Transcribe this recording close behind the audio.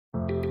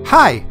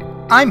Hi,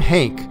 I'm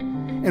Hank,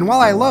 and while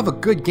I love a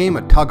good game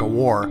of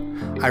tug-of-war,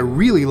 I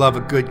really love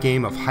a good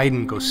game of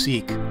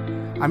hide-and-go-seek.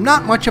 I'm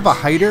not much of a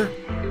hider,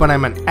 but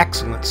I'm an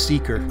excellent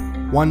seeker.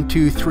 1,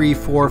 2, 3,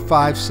 4,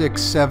 5,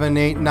 6, 7,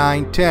 8,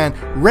 9, 10.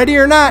 Ready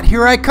or not,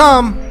 here I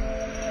come!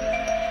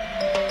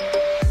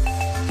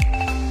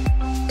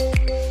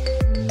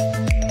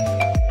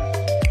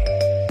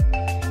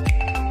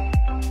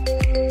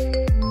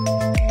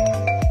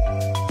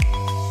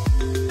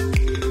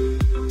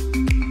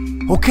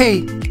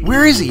 Okay,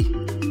 where is he?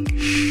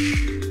 Shh,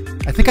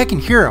 I think I can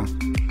hear him.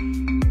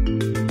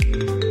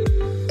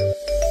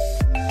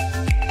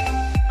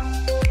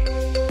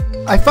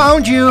 I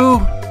found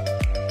you!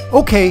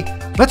 Okay,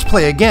 let's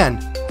play again.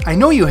 I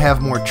know you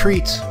have more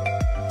treats.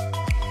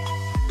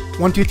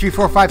 1, 2, 3,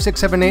 4, 5, 6,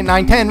 7, 8,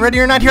 9, 10. Ready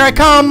or not, here I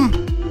come!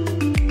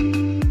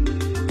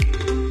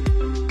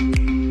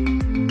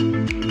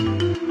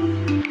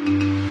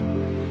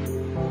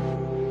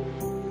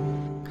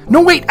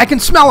 No, wait, I can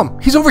smell him!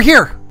 He's over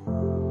here!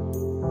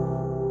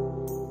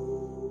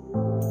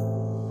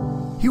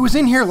 He was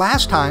in here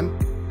last time.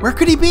 Where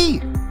could he be?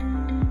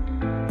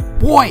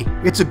 Boy,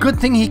 it's a good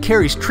thing he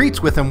carries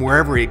treats with him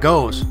wherever he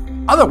goes.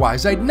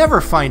 Otherwise, I'd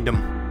never find him.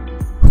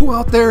 Who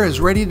out there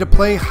is ready to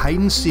play hide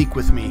and seek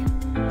with me?